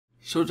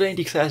So during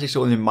the classics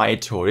only my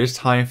tour, it's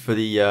time for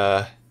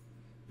the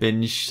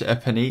binge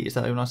Epony, is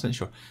that I'm not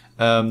sure.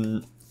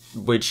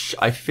 Which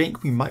I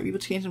think we might be able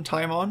to gain some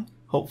time on,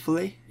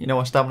 hopefully. You know,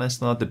 our stamina is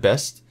not the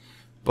best,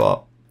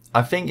 but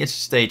I think it's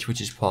a stage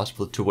which is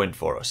possible to win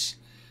for us.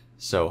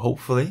 So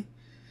hopefully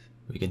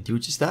we can do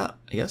just that,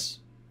 I guess.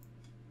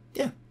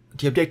 Yeah.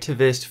 The objective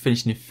is to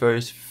finish in the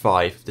first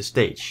 5 of the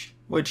stage,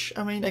 which,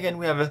 I mean, again,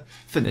 we have a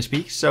fitness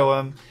peak,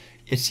 so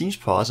it seems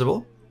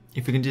possible.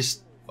 If we can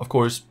just, of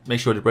course,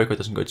 make sure the breakaway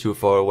doesn't go too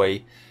far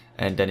away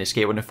and then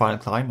escape on the final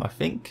climb, I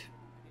think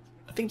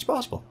it's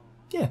possible.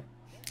 Yeah.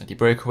 And the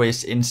breakaway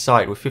is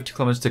inside with 50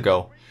 kilometers to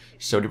go.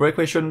 So the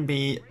breakaway shouldn't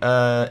be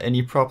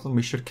any problem.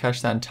 We should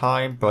catch that in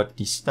time, but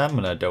the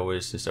stamina, though,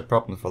 is a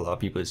problem for a lot of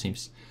people, it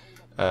seems.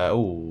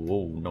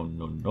 Oh, no,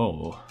 no,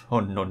 no. Oh,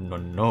 no, no,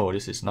 no.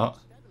 This is not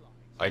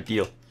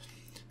ideal.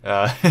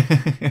 I'm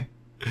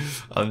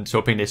just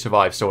hoping they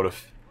survive, sort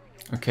of.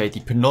 Okay,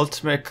 the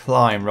penultimate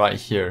climb right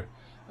here.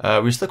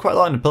 We're still quite a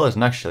lot in the pillars,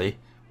 actually,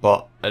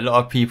 but a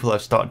lot of people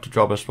have started to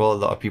drop as well. A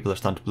lot of people have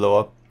started to blow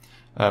up.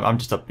 I'm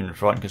just up in the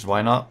front, because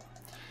why not?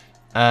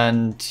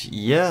 And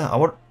yeah, I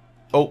would...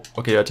 Oh,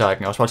 okay, they're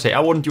attacking. I was about to say, I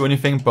wouldn't do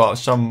anything, but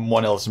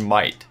someone else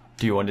might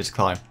do on this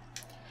climb.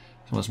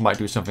 Someone else might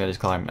do something on this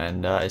climb,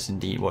 and that is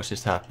indeed what's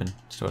just happened.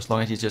 So as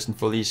long as he doesn't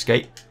fully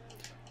escape,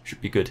 we should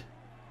be good.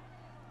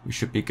 We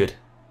should be good.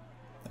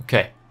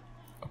 Okay.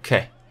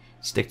 Okay.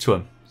 Stick to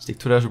him. Stick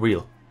to that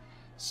wheel.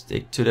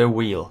 Stick to the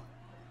wheel.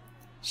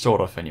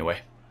 Sort of, anyway.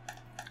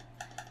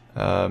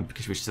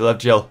 Because we still have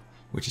gel,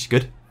 which is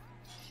good.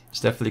 It's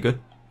definitely good.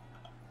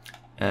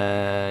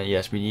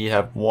 Yes, we need to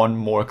have one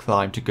more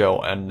climb to go,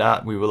 and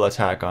that we will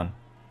attack on.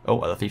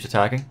 Oh, other thieves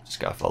attacking. Just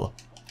gotta follow.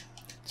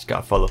 Just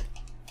gotta follow.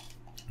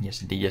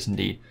 Yes, indeed. Yes,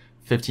 indeed.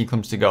 15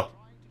 climbs to go.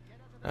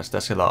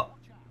 That's a lot.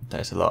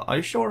 That's a lot. Are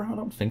you sure? I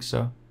don't think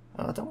so.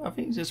 I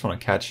think you just want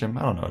to catch him.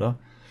 I don't know though.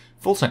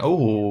 Full tank.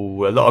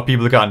 Oh, a lot of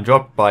people have gotten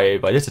dropped by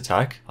this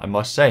attack, I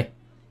must say.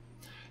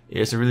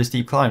 It's a really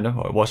steep climb though.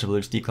 Or it was a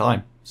really steep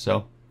climb.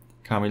 So,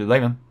 can't really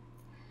blame him.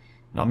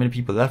 Not many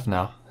people left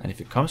now. And if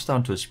it comes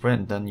down to a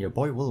sprint, then your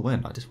boy will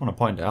win. I just want to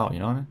point it out, you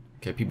know what I mean?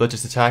 Okay, people are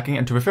just attacking.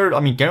 And to be fair,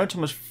 I mean, Geraint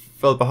Thomas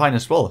fell behind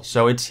as well.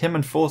 So it's him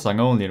and Fulsang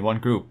only in one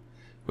group.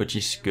 Which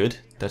is good.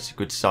 That's a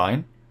good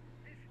sign.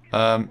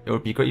 It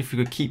would be great if we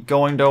could keep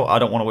going though. I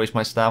don't want to waste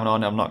my stamina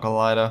on it, I'm not gonna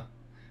lie though.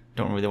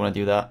 Don't really want to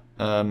do that.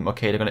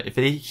 Okay, if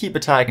they keep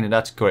attacking, then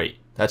that's great.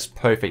 That's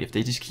perfect. If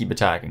they just keep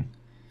attacking,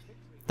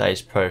 that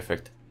is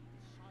perfect.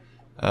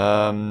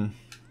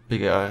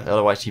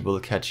 Otherwise he will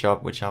catch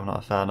up, which I'm not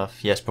a fan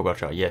of. Yes,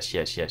 Pogacar. Yes,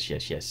 yes, yes,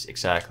 yes, yes.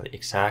 Exactly,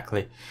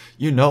 exactly.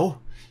 You know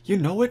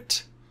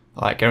it.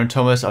 Alright, Geraint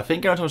Thomas. I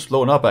think Geraint Thomas is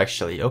blown up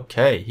actually.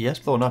 Okay, he has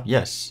blown up.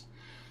 Yes.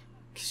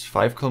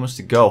 5 kilometers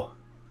to go.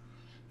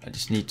 I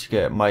just need to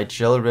get my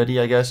gel ready,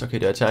 I guess. Okay,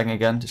 they're attacking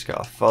again. Just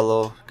gotta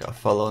follow. Gotta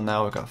follow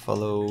now. Gotta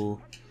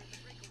follow.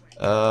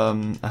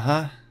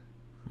 Here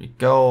we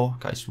go.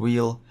 Guys,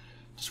 wheel.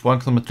 Just 1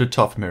 kilometer to the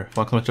top from here.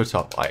 1 kilometer to the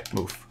top. Alright,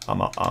 move. I'm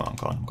gone. I'm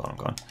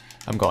gone.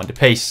 I'm gone. The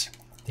pace.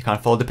 They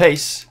can't follow the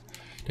pace.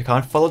 They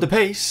can't follow the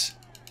pace.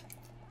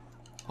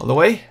 All the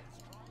way.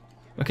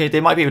 Okay,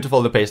 they might be able to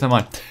follow the pace. Never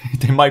mind.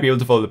 They might be able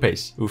to follow the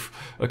pace. Oof.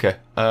 Okay.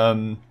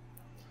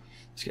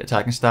 Let's get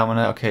attacking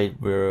stamina. Okay,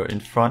 we're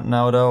in front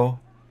now though.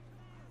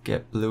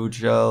 Get blue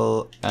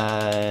gel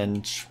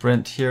and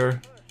sprint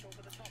here.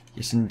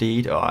 Yes,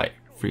 indeed. Alright,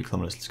 3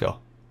 kilometers. Let's go.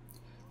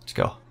 Let's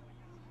go.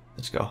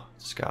 Let's go.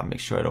 Just gotta make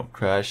sure I don't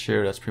crash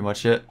here. That's pretty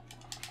much it.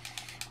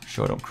 Make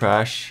sure I don't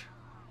crash.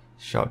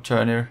 Sharp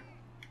turn here.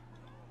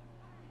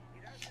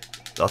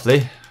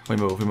 Lovely. We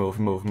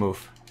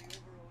move.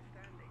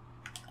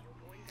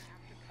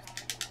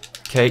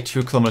 Okay,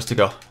 2 kilometers to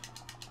go.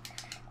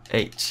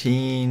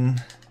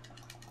 18.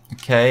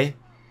 Okay.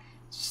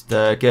 Just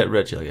get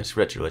Regil, I guess.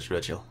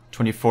 Regil.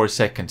 24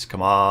 seconds.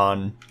 Come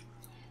on.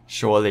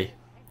 Surely.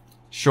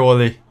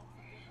 Surely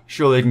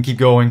I can keep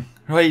going.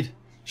 Right?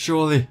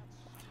 Surely.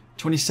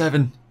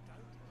 27.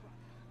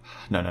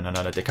 No.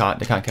 They can't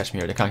catch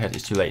me here. They can't catch.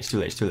 It's too late. It's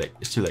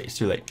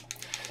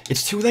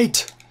too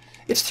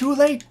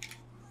late.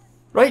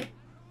 Right?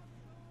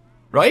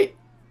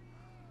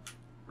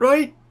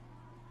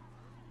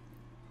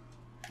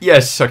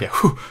 Yes. Okay.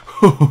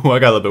 I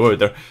got a little bit worried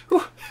there.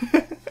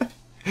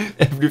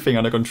 Everything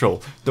under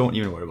control. Don't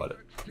even worry about it.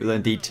 We'll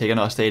indeed take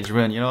another stage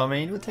win, you know what I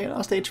mean? We'll take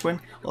another stage win.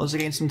 Also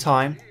gain some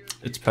time.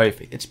 It's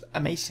perfect. It's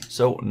amazing.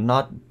 So,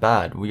 not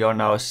bad. We are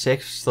now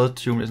 6th. Still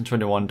 2 minutes and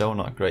 21 though.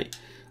 Not great.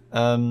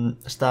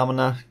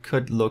 Stamina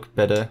could look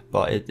better,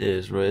 but it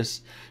is what it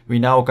is. We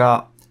now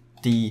got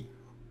the...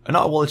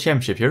 not a world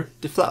championship here.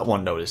 The flat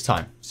one though this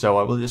time. So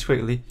I will just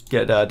quickly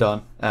get that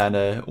done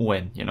and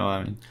win, you know what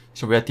I mean?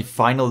 So we're at the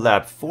final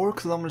lap. 4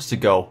 kilometers to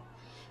go.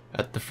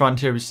 At the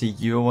front here we see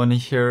Ewan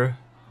here.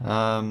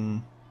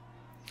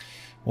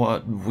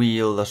 What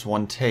wheel does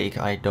one take?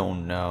 I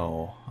don't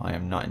know. I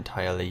am not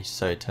entirely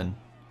certain.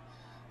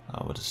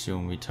 I would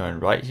assume we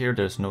turn right here.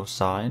 There's no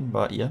sign,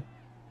 but yeah.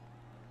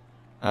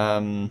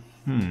 I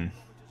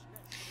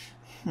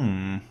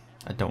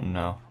don't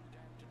know.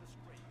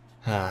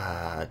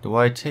 Do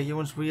I take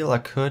Johan's wheel? I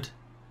could.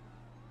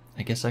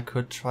 I guess I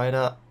could try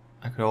that.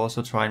 I could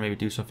also try and maybe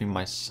do something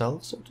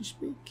myself, so to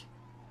speak.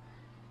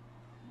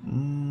 I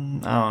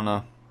don't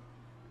know.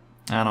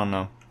 I don't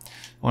know.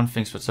 One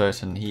thing's for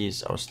certain,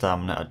 he's our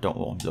stamina. I don't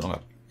want him blowing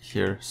up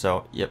here,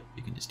 so yep,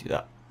 you can just do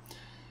that.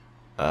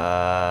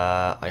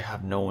 I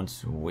have no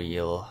one's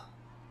wheel.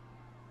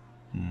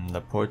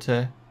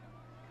 Laporte.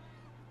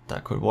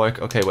 That could work.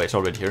 Okay, wait, it's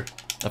already here.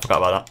 I forgot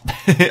about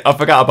that. I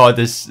forgot about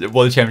this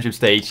World Championship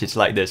stage. It's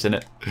like this, isn't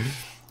it?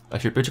 I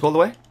should pitch all the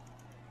way.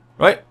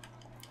 Right?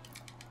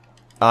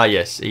 Ah,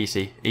 yes.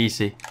 Easy.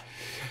 Easy.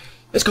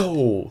 Let's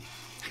go!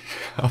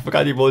 I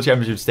forgot the World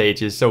Championship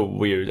stage is so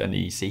weird and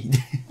easy.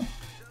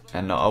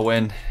 And not a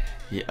win.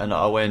 Yeah,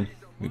 not a win.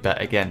 We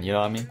bet again, you know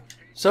what I mean?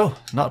 So,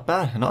 not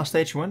bad. Not a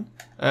stage win.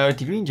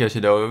 The green jersey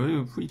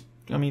though,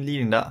 I mean,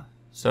 leading that.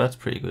 So that's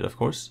pretty good, of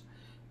course.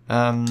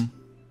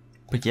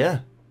 But yeah.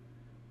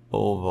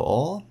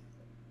 Overall,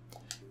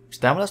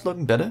 stamina's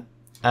looking better.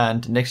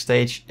 And next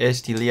stage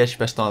is the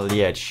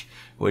Liège-Bastogne-Liège,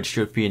 which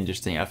should be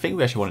interesting. I think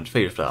we actually wanted to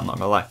figure for that, I'm not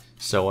gonna lie.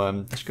 So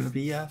that's gonna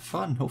be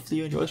fun. Hopefully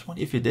you enjoyed this one.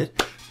 If you did,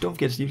 don't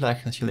forget to leave a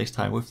like. And see you next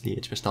time with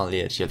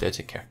Liège-Bastogne-Liège. Yeah,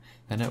 take care.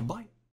 And bye.